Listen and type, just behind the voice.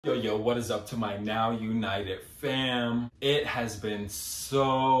Yo, what is up to my Now United fam? It has been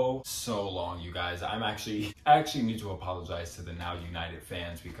so long, you guys. I actually need to apologize to the Now United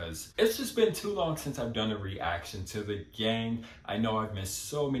fans because it's just been too long since I've done a reaction to the gang. I know I've missed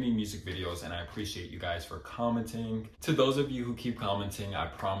so many music videos and I appreciate you guys for commenting. To those of you who keep commenting, I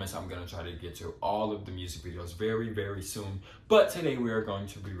promise I'm gonna try to get to all of the music videos very soon. But today we are going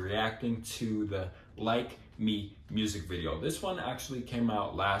to be reacting to the Like Me music video. This one actually came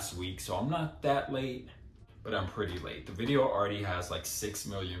out last week, so I'm not that late, but I'm pretty late. The video already has like 6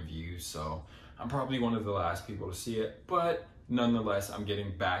 million views, so I'm probably one of the last people to see it, but nonetheless, I'm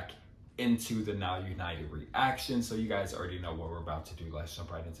getting back into the Now United reaction, so you guys already know what we're about to do. Let's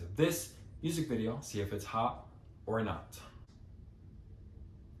jump right into this music video, see if it's hot or not.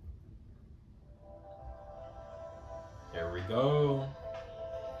 Here we go.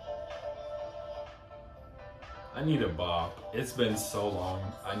 I need a bop. It's been so long.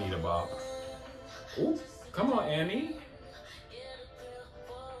 I need a bop. Ooh, come on, Annie.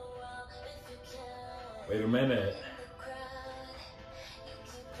 Wait a minute.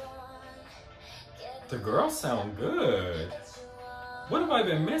 The girls sound good. What have I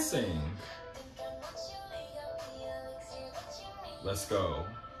been missing? Let's go.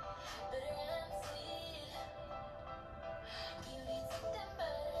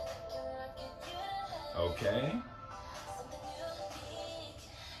 Okay.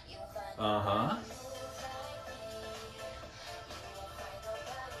 Uh-huh.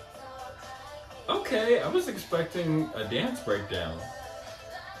 Okay, I was expecting a dance breakdown.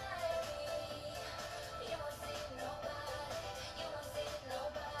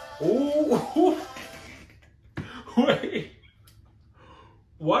 Ooh. Wait.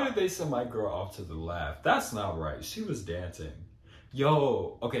 Why did they send my girl off to the left? That's not right. She was dancing.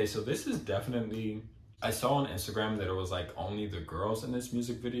 Yo, okay, so this is definitely... I saw on Instagram that it was like only the girls in this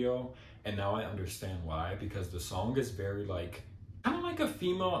music video, and now I understand why, because the song is very like, kind of like a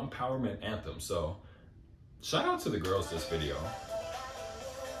female empowerment anthem. So shout out to the girls this video.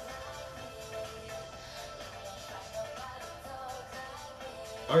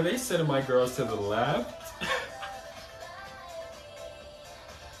 Are they sending my girls to the left?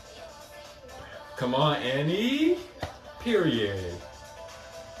 Come on, Annie. Period.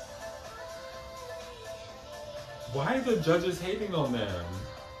 Why are the judges hating on them?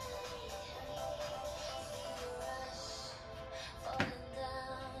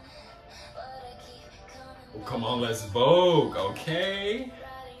 Oh, come on, let's Vogue, okay?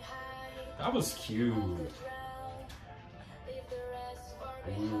 That was cute.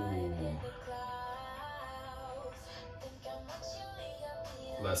 Ooh.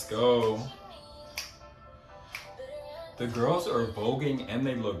 Let's go. The girls are voguing and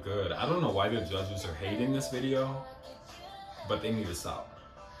they look good. I don't know why the judges are hating this video, but they need to stop.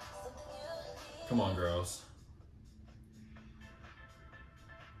 Come on, girls.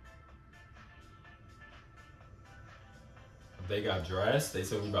 They got dressed. They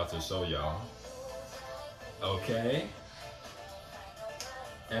said we about to show y'all. Okay.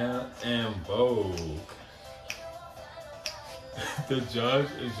 And Vogue. The judge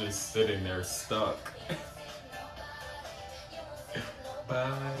is just sitting there stuck.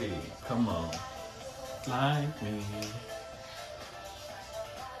 Body, come on, like me.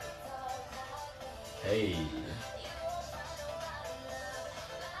 Hey.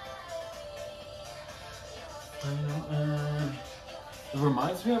 It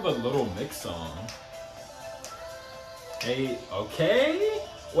reminds me of a Little Mix song. Hey, okay.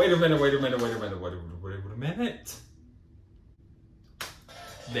 Wait a minute.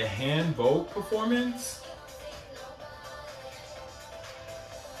 The hand Vogue performance?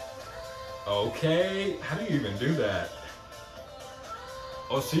 Okay, how do you even do that?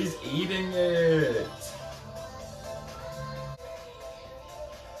 Oh, she's eating it.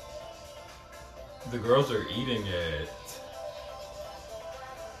 The girls are eating it.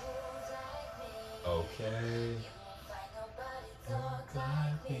 Okay.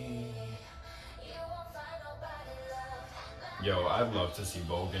 Yo, I'd love to see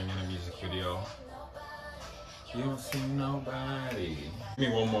voguing in a music video. You don't see nobody. Give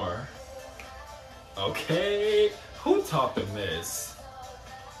me one more. Okay, who taught them this?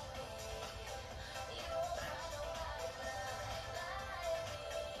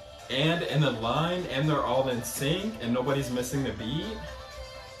 And in a line, and they're all in sync, and nobody's missing the beat?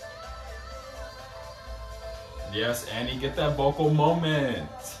 Yes, Annie, get that vocal moment.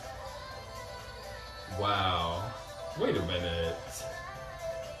 Wow. Wait a minute.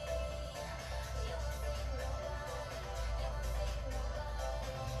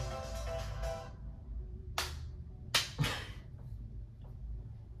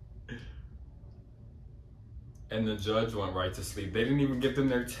 And the judge went right to sleep. They didn't even give them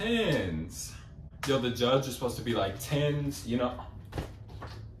their 10s. Yo, the judge is supposed to be like 10s, you know,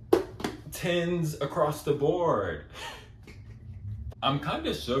 10s across the board. I'm kind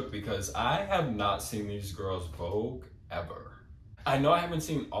of shook because I have not seen these girls Vogue ever. I know I haven't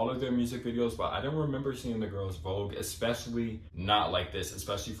seen all of their music videos, but I don't remember seeing the girls Vogue, especially not like this,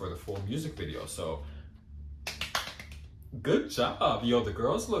 especially for the full music video. So good job. Yo, the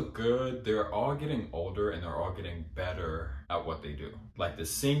girls look good. They're all getting older and they're all getting better at what they do. Like the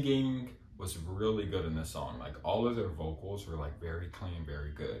singing was really good in this song. Like all of their vocals were like very clean,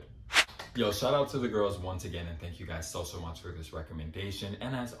 very good. Yo, shout out to the girls once again, and thank you guys so much for this recommendation.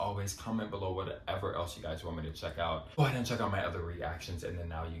 And as always, comment below whatever else you guys want me to check out. Go ahead and check out my other reactions in the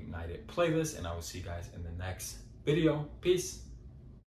Now United playlist, and I will see you guys in the next video. Peace.